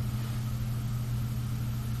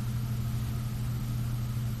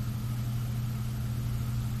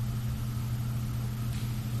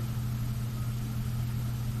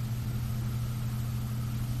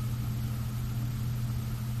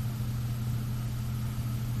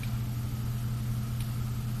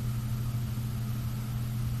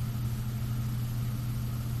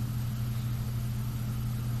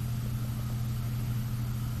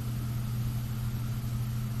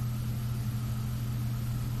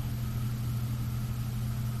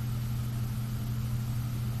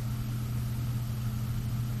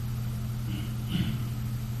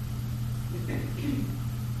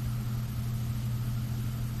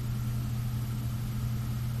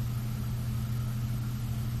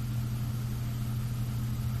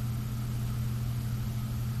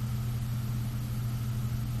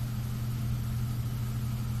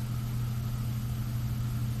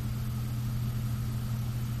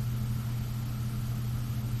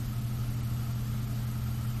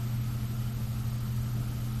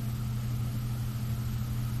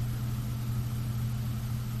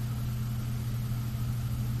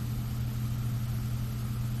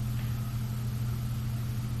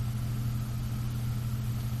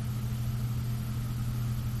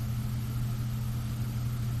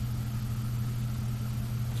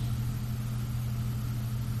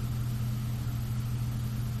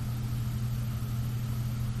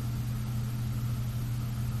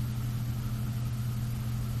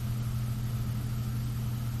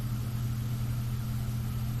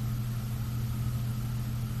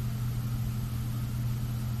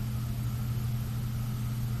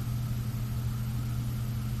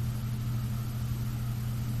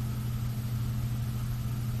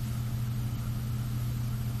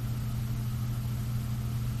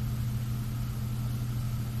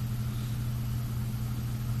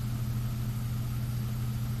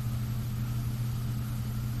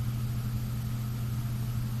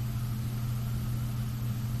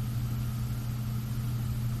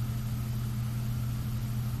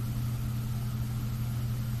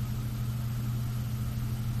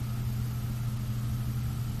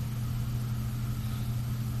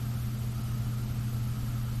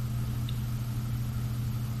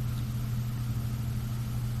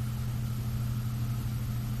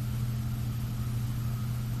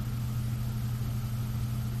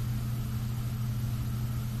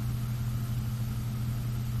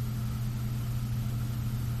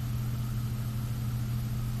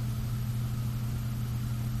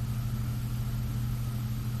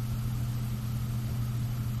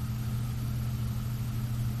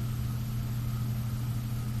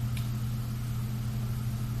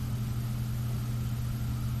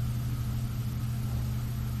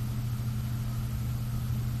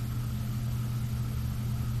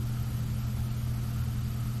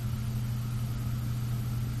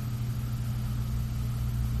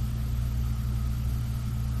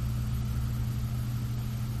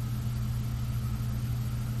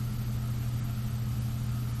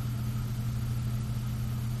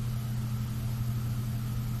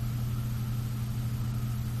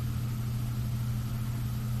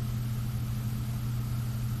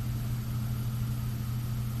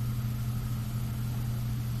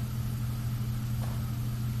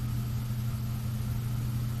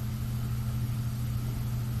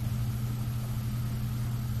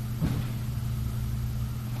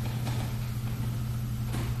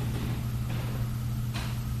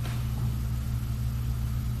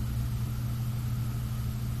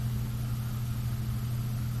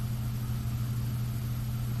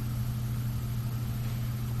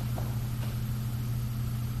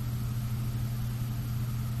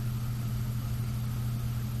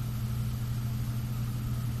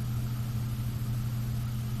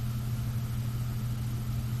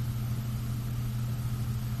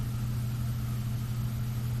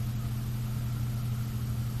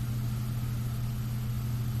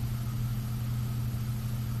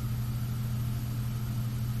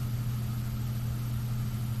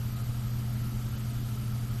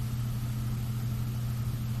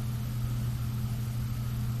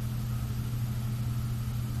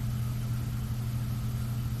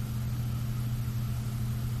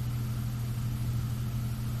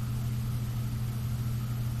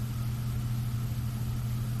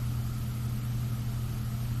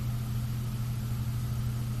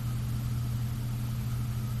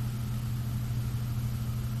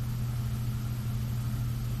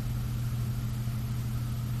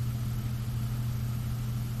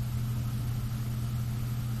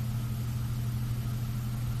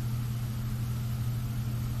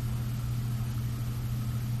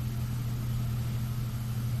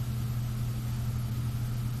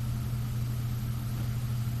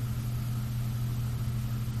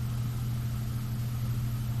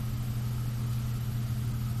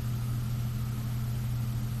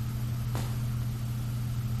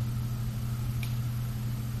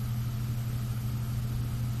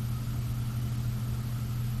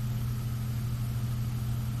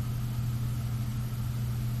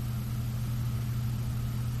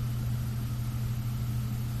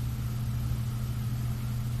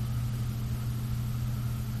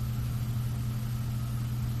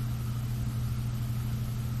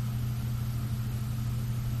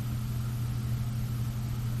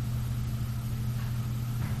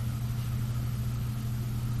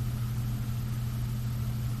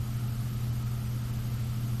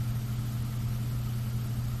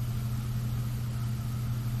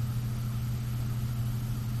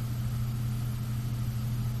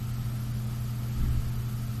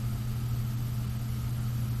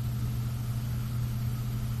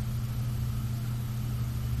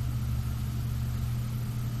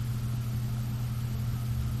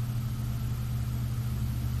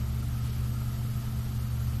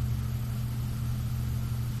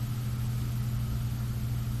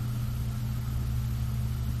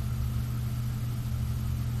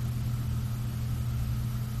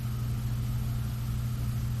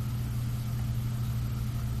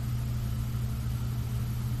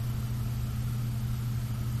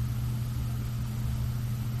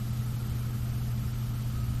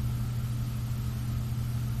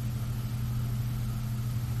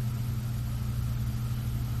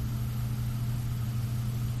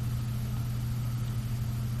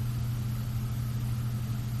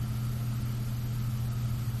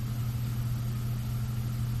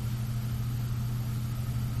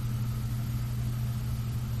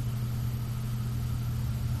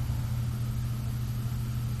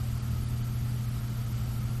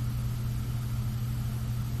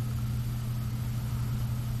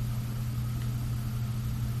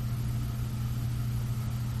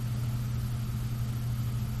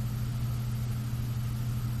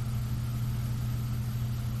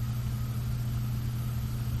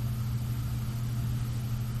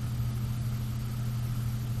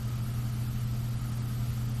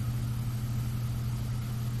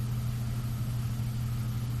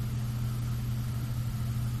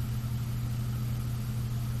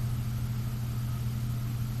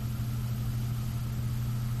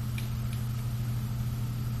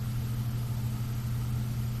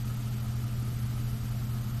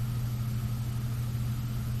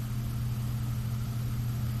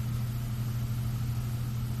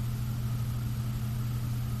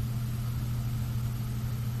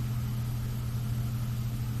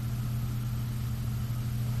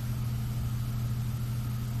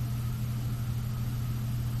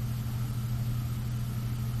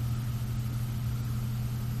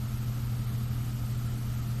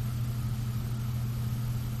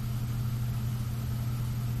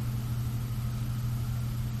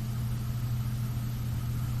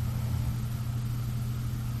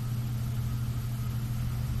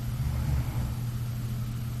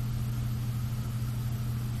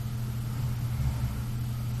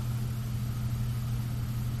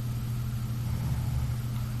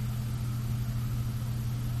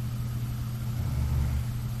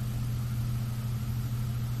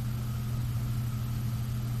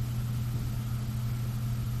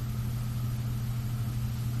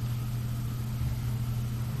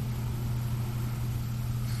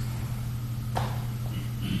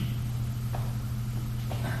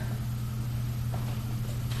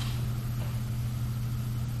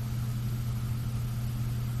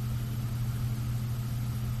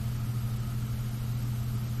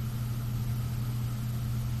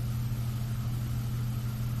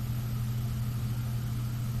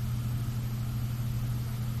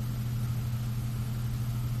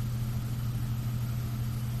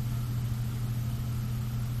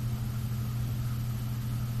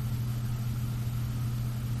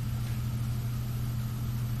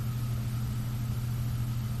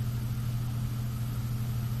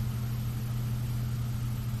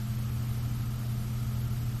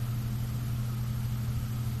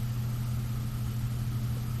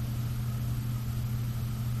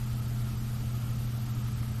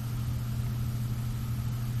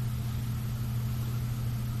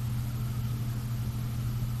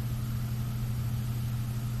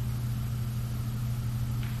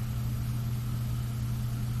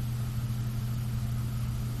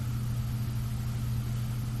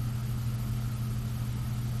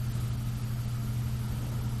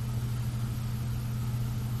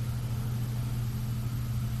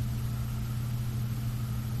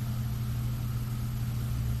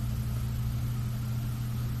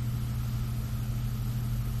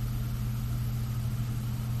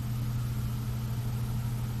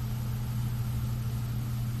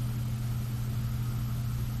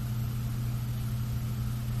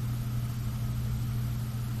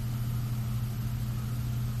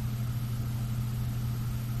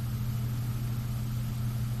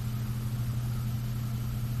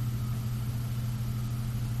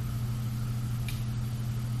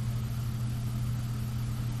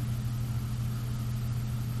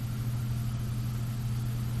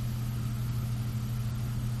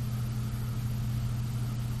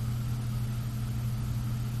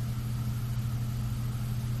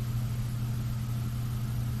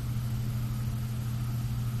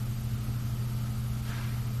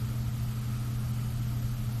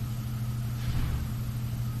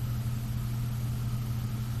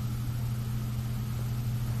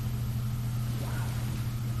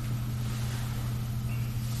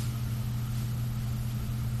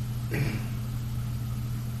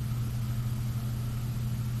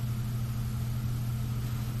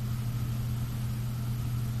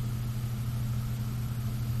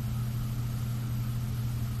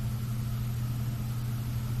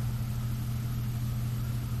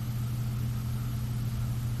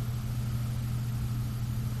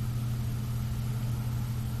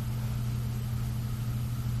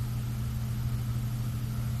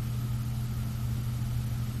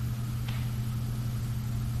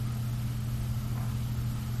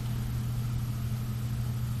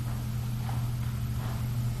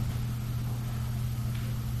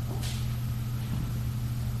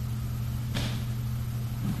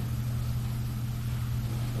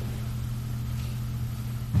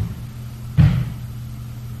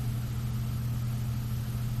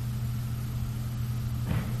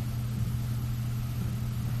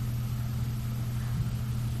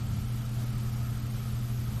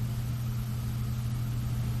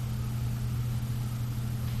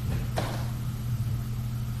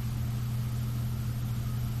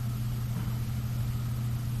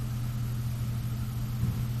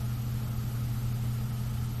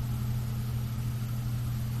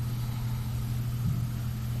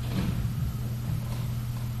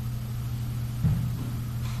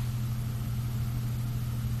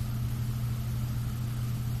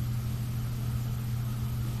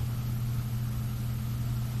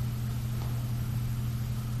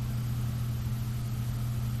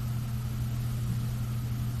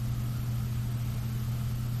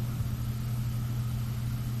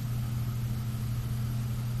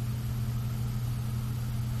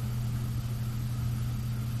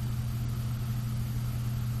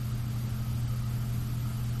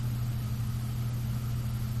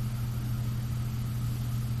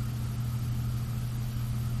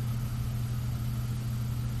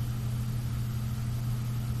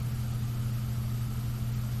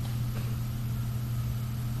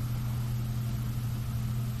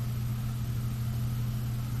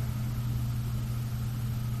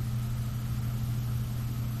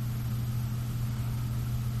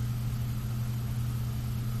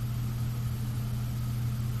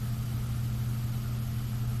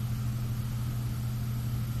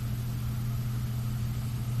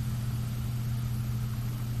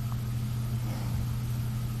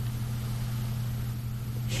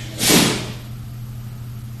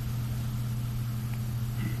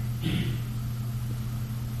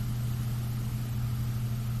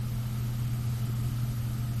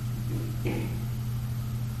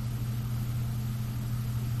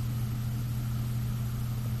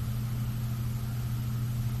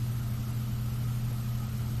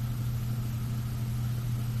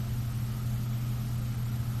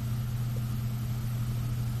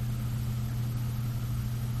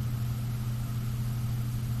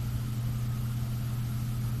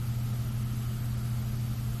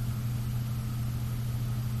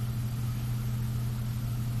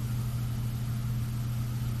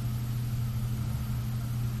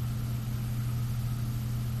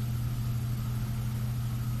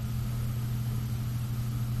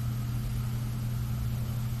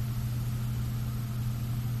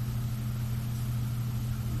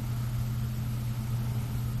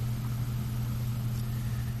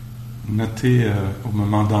 Notez au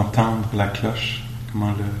moment d'entendre la cloche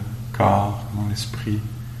comment le corps, comment l'esprit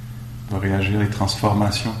va réagir, les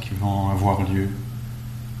transformations qui vont avoir lieu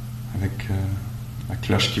avec la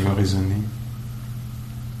cloche qui va résonner.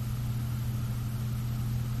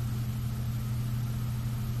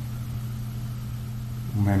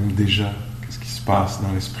 Ou même déjà, qu'est-ce qui se passe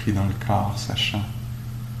dans l'esprit, dans le corps, sachant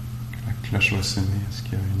que la cloche va sonner. Est-ce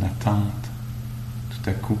qu'il y a une attente tout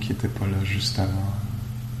à coup qui n'était pas là juste avant?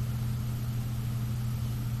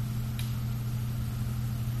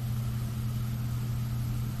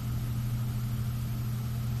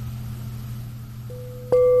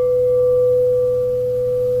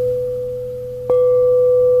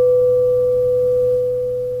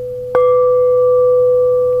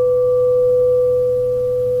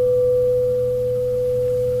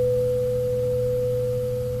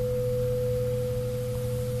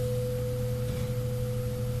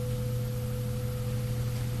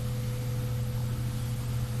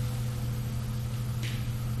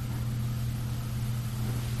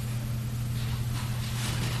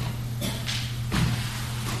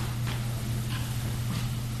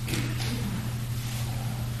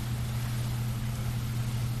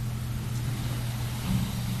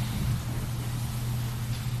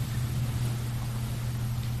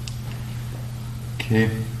 Ok.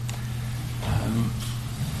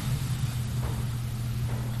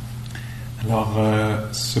 Alors,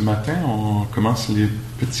 ce matin, on commence les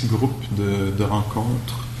petits groupes de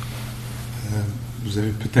rencontres. Vous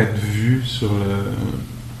avez peut-être vu sur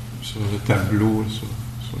le tableau, sur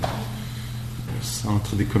le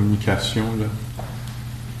centre des communications,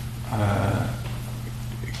 là,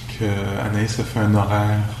 que Anaïs a fait un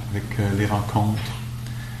horaire avec les rencontres.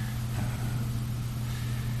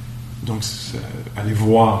 Donc, allez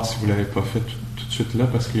voir si vous ne l'avez pas fait tout de suite là,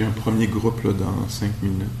 parce qu'il y a un premier groupe là, dans 5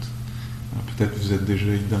 minutes. Alors, peut-être vous êtes déjà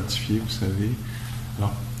identifié, vous savez.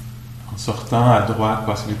 Alors, en sortant à droite,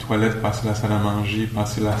 passez les toilettes, passez la salle à manger,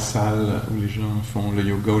 passez la salle où les gens font le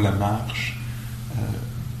yoga ou la marche.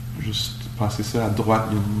 Juste passez ça à droite,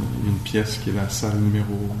 il y a une pièce qui est la salle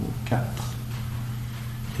numéro 4.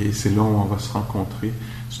 Et c'est là où on va se rencontrer.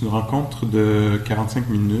 C'est une rencontre de 45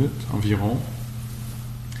 minutes environ.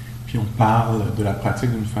 Puis on parle de la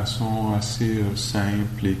pratique d'une façon assez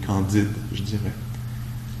simple et candide, je dirais.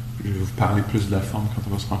 Je vais vous parler plus de la forme quand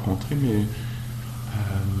on va se rencontrer, mais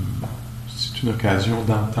c'est une occasion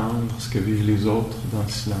d'entendre ce que vivent les autres dans le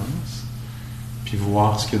silence, puis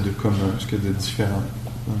voir ce qu'il y a de commun, ce qu'il y a de différent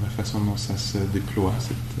dans la façon dont ça se déploie,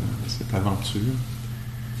 cette aventure.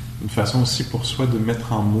 Une façon aussi pour soi de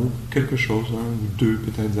mettre en mots quelque chose, ou deux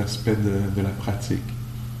peut-être aspects de la pratique.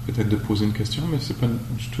 Peut-être de poser une question, mais c'est pas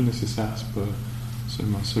du tout nécessaire, c'est pas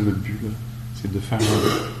seulement ça le but, là. C'est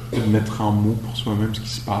de mettre en mots pour soi-même ce qui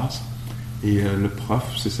se passe. Et le prof,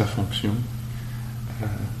 c'est sa fonction.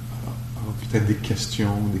 Alors, peut-être des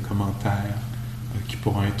questions, des commentaires qui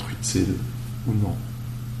pourront être utiles ou non.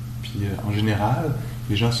 Puis en général,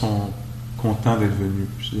 les gens sont contents d'être venus.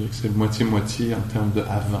 Je dirais que c'est le moitié-moitié en termes de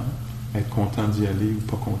avant, être content d'y aller ou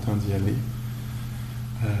pas content d'y aller.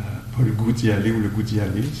 Pas le goût d'y aller ou le goût d'y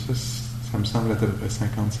aller, ça me semble être à peu près 50-50.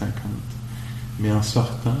 Mais en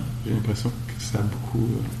sortant, j'ai l'impression que ça a beaucoup...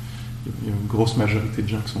 il y a une grosse majorité de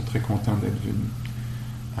gens qui sont très contents d'être venus.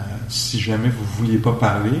 Si jamais vous ne vouliez pas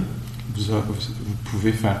parler, vous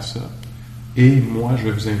pouvez faire ça. Et moi, je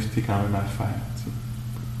vais vous inviter quand même à le faire.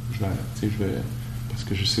 Je vais, parce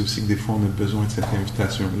que je sais aussi que des fois, on a besoin de cette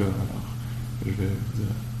invitation-là. Alors, je vais dire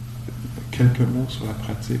quelques mots sur la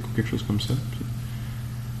pratique ou quelque chose comme ça. Puis,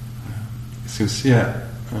 c'est aussi,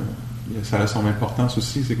 ça a son importance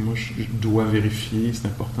aussi, c'est que moi je dois vérifier, c'est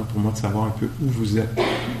important pour moi de savoir un peu où vous êtes,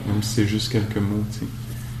 même si c'est juste quelques mots, tu sais.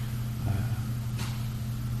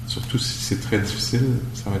 Surtout si c'est très difficile,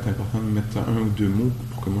 ça va être important de mettre un ou deux mots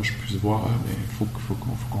pour que moi je puisse voir, il faut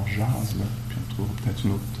qu'on jase, là, puis on trouve peut-être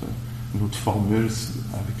une autre formule,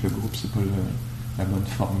 avec le groupe, c'est pas la bonne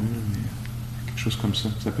formule, mais quelque chose comme ça.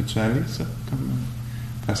 Ça peut-tu aller, ça, comme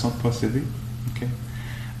façon de procéder? OK.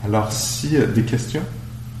 Alors, si des questions?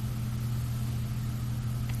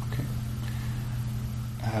 OK.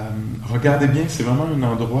 Regardez bien, c'est vraiment un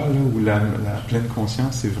endroit là, où la pleine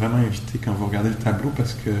conscience est vraiment invitée quand vous regardez le tableau,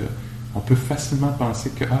 parce que on peut facilement penser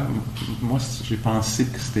que moi j'ai pensé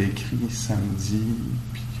que c'était écrit samedi,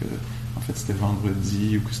 puis que en fait c'était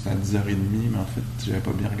vendredi, ou que c'était à 10h30, mais en fait j'avais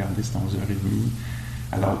pas bien regardé, c'était à 11h30.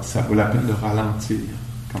 Alors ça vaut la peine de ralentir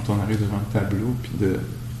quand on arrive devant le tableau, puis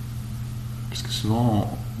parce que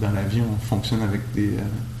souvent dans la vie on fonctionne avec des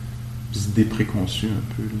idées préconçues un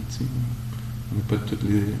peu, tu sais. On n'a pas toutes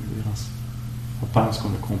les on pense qu'on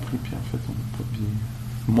a compris, puis en fait on n'a pas bien.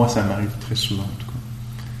 Moi ça m'arrive très souvent en tout cas.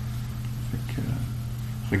 Fait que,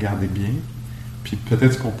 regardez bien. Puis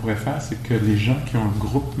peut-être ce qu'on pourrait faire, c'est que les gens qui ont un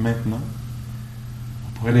groupe maintenant,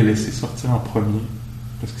 on pourrait les laisser sortir en premier.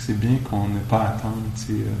 Parce que c'est bien qu'on n'ait pas à attendre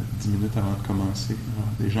 10 minutes avant de commencer. Alors,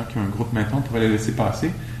 les gens qui ont un groupe maintenant, on pourrait les laisser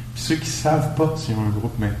passer. Puis ceux qui ne savent pas s'ils ont un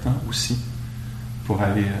groupe maintenant aussi, pour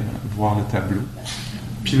aller voir le tableau.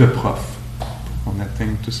 Puis le prof, pour qu'on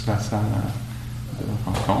atteigne tous la salle de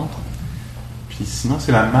rencontre. Puis sinon,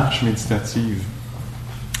 c'est la marche méditative.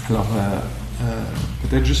 Alors,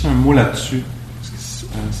 peut-être juste un mot là-dessus, parce que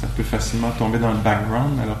ça peut facilement tomber dans le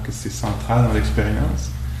background, alors que c'est central dans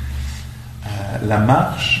l'expérience. La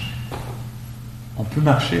marche, on peut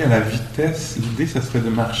marcher à la vitesse. L'idée, ça serait de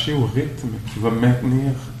marcher au rythme qui va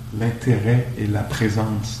maintenir l'intérêt et la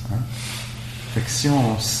présence. Hein? Fait que si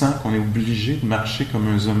on sent qu'on est obligé de marcher comme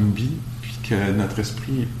un zombie, puis que notre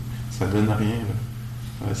esprit, ça donne rien,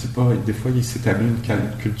 c'est pas, des fois, il s'établit une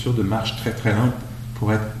culture de marche très très lente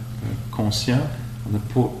pour être conscient.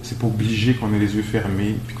 C'est pas obligé qu'on ait les yeux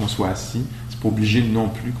fermés puis qu'on soit assis. C'est pas obligé non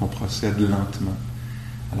plus qu'on procède lentement.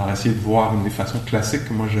 Alors, essayer de voir une des façons classiques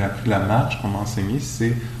que moi j'ai appris la marche, qu'on m'a enseigné,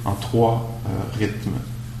 c'est en 3 rythmes.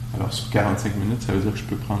 Alors, sur 45 minutes, ça veut dire que je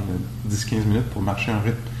peux prendre 10-15 minutes pour marcher un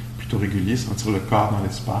rythme plutôt régulier, sentir le corps dans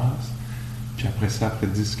l'espace. Puis après ça, après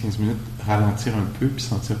 10-15 minutes, ralentir un peu, puis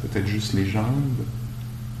sentir peut-être juste les jambes.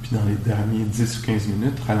 Puis dans les derniers 10 ou 15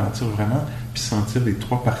 minutes, ralentir vraiment, puis sentir les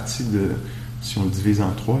 3 parties si on le divise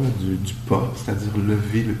en 3, là, du pas, c'est-à-dire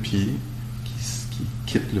lever le pied qui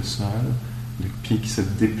quitte le sol, le pied qui se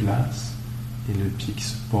déplace et le pied qui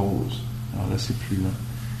se pose. Alors là, c'est plus lent.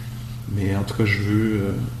 Mais en tout cas, je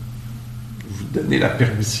veux vous donner la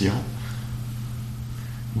permission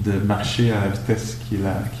de marcher à la vitesse qui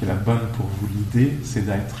est la bonne pour vous. L'idée, c'est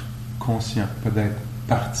d'être conscient, pas d'être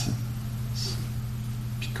parti.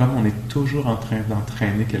 Puis comme on est toujours en train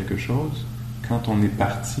d'entraîner quelque chose, quand on est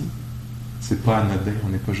parti, c'est pas anodin, on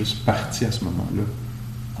n'est pas juste parti à ce moment-là.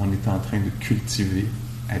 On est en train de cultiver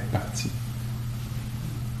être parti.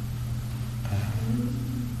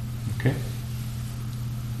 OK?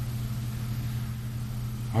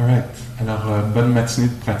 Alright. Alors, bonne matinée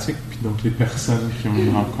de pratique. Puis donc, les personnes qui ont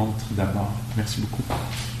une rencontre d'abord. Merci beaucoup.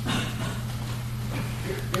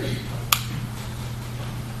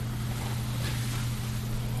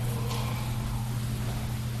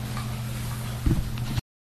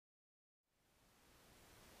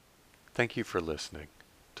 Thank you for listening.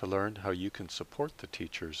 To learn how you can support the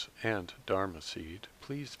teachers and Dharma Seed,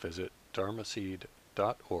 please visit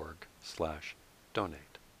dharmaseed.org/donate.